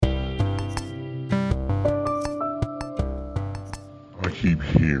keep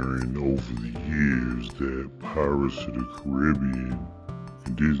hearing over the years that Pirates of the Caribbean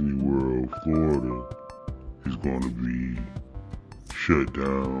in Disney World, Florida is going to be shut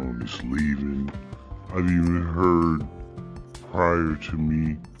down, it's leaving. I've even heard prior to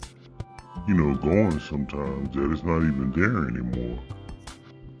me, going sometimes that it's not even there anymore.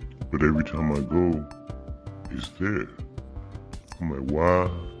 But every time I go, it's there. I'm like, why?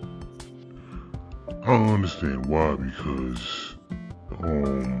 I don't understand why, because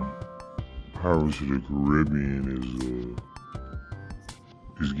Pirates of the Caribbean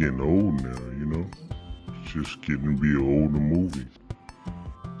is getting old now, It's just getting to be an older movie.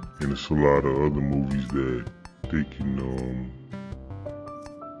 And it's a lot of other movies that they can,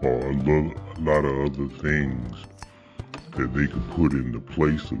 or a lot of other things that they could put in the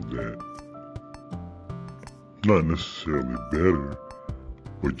place of that. Not necessarily better,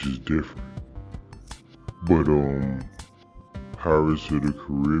 but just different. But Pirates of the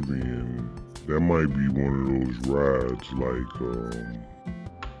Caribbean, that might be one of those rides like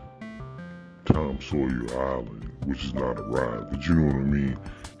Tom Sawyer Island, which is not a ride, but you know what I mean?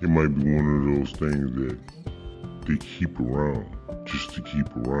 It might be one of those things that they keep around, just to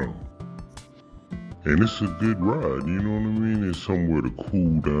keep around. And it's a good ride, you know what I mean? It's somewhere to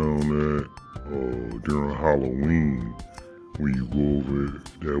cool down at during Halloween. When you go over it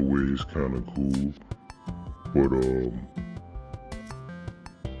that way, it's kind of cool. But,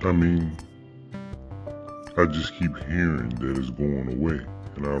 I just keep hearing that it's going away,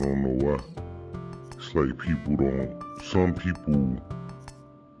 and I don't know why. It's like some people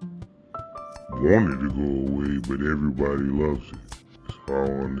want it to go away, but everybody loves it. That's how I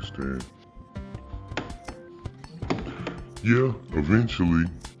don't understand. Yeah, eventually,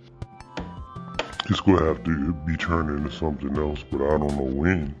 it's going to have to be turned into something else, but I don't know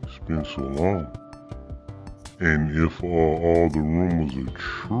when. It's been so long. And if all the rumors are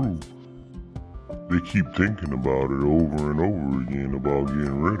true, they keep thinking about it over and over again about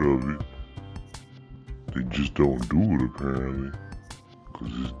getting rid of it. They just don't do it apparently,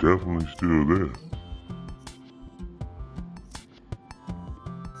 because it's definitely still there.